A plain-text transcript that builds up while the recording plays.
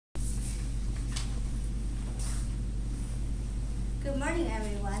morning,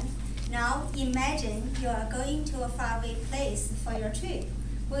 everyone. Now imagine you are going to a faraway place for your trip.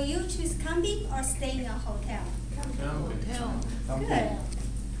 Will you choose camping or stay in a hotel? Camping. Good.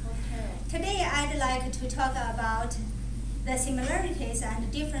 Today I'd like to talk about the similarities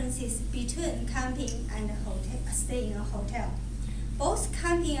and differences between camping and staying in a hotel. Both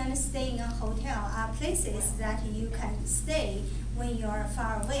camping and staying in a hotel are places that you can stay when you are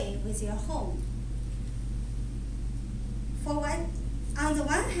far away with your home. On the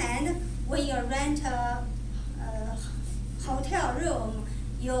one hand, when you rent a hotel room,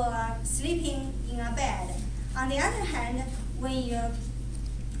 you are sleeping in a bed. On the other hand, when you're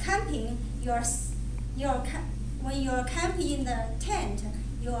camping, when you're camping in the tent,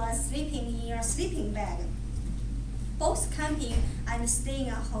 you are sleeping in your sleeping bag. Both camping and staying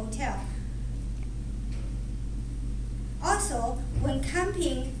in a hotel. Also, when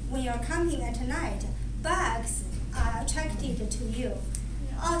you're camping at night, bugs are attracted to you.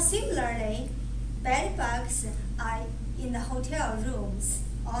 Similarly, bed bugs are in the hotel rooms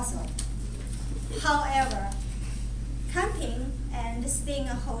also. However, camping and staying in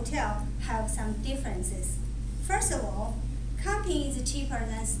a hotel have some differences. First of all, camping is cheaper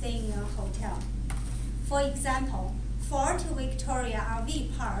than staying in a hotel. For example, Fort Victoria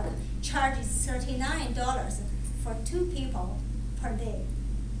RV Park charges $39 for 2 people per day.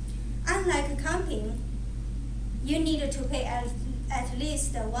 Unlike camping, you need to pay at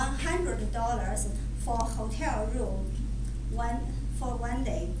least $100 for a hotel room for one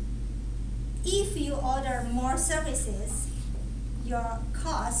day. If you order more services, your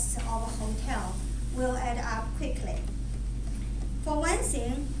costs of a hotel will add up quickly. For one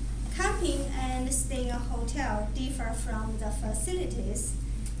thing, camping and staying in a hotel differ from the facilities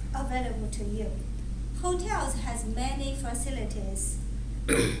available to you. Hotels has many facilities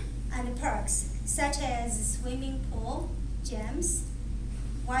and perks, such as swimming pool, gyms,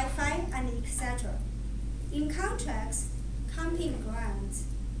 Wi-Fi, and etc. In contrast, camping grounds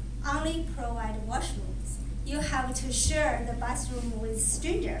only provide washrooms. You have to share the bathroom with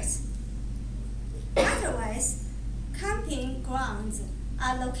strangers. Otherwise, camping grounds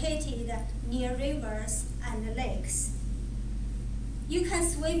are located near rivers and lakes. You can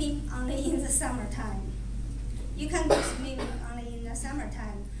swim only in the summertime. You can go swimming only in the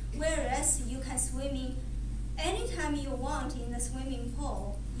summertime, whereas you can swim anytime you want in the swimming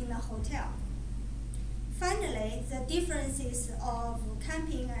pool in a hotel. Finally, the differences of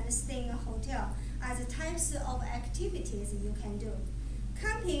camping and staying in a hotel are the types of activities you can do.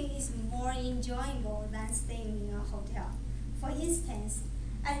 Camping is more enjoyable than staying in a hotel. For instance,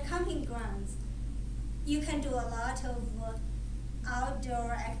 at camping grounds, you can do a lot of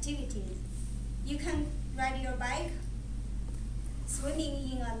outdoor activities. You can ride your bike,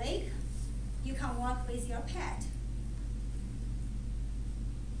 swimming in a lake, you can walk with your pet.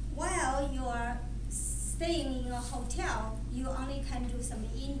 While you are staying in a hotel, you only can do some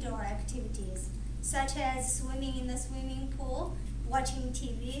indoor activities, such as swimming in the swimming pool, watching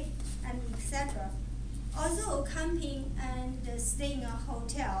TV, and etc. Although camping and staying in a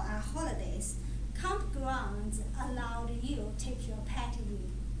hotel are holidays, campgrounds allowed you to take your pet with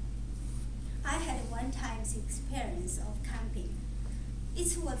you. I had one time's experience of camping.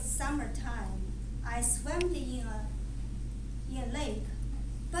 It was summertime. I swam in a lake,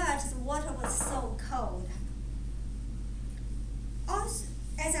 but the water was so cold. Also,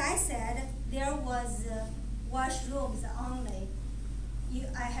 as I said, there was washrooms only.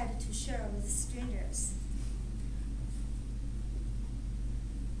 I had to share with strangers.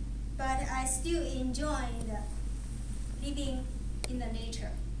 But I still enjoyed living in the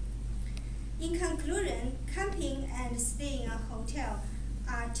nature. In conclusion, camping and staying in a hotel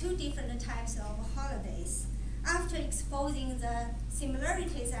are 2 different types of holidays. After exposing the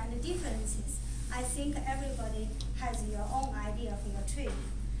similarities and differences, I think everybody has your own idea for your trip.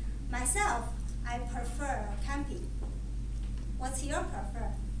 Myself, I prefer camping. What's your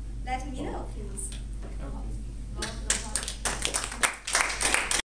prefer? Let me know, please. Camping.